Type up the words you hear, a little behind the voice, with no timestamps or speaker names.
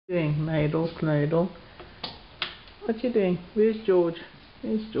Doing, Knadle, Knadle. What you doing? Where's George?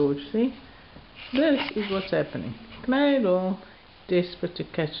 Where's George? See? This is what's happening. Knadle, desperate to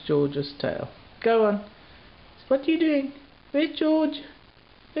catch George's tail. Go on. What you doing? Where's George?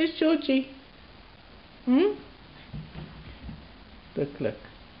 Where's Georgie? Look, look.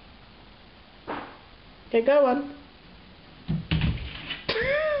 Okay, go on.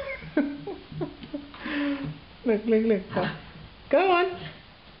 Look, look, look. Go on.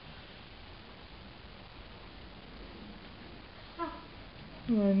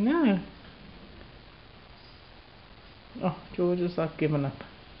 Oh no. Oh, George is like giving up.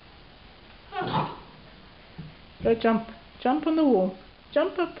 Go jump. Jump on the wall.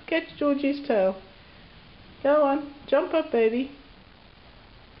 Jump up, catch Georgie's tail. Go on. Jump up, baby.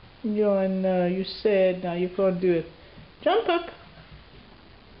 Oh no, you said now you can't do it. Jump up.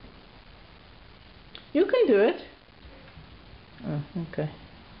 You can do it. Oh, okay.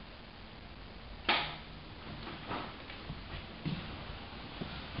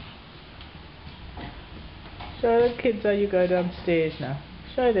 Show the kids how you go downstairs now.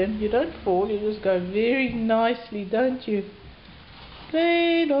 Show them. You don't fall, you just go very nicely, don't you?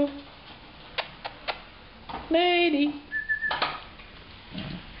 Knadle. Lady.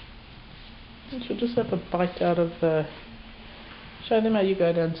 You should just have a bite out of show them how you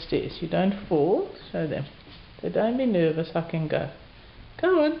go downstairs. You don't fall. Show them. So don't be nervous, I can go.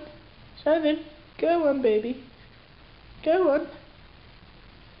 Go on. Show them. Go on, baby. Go on.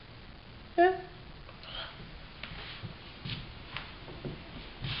 Yeah.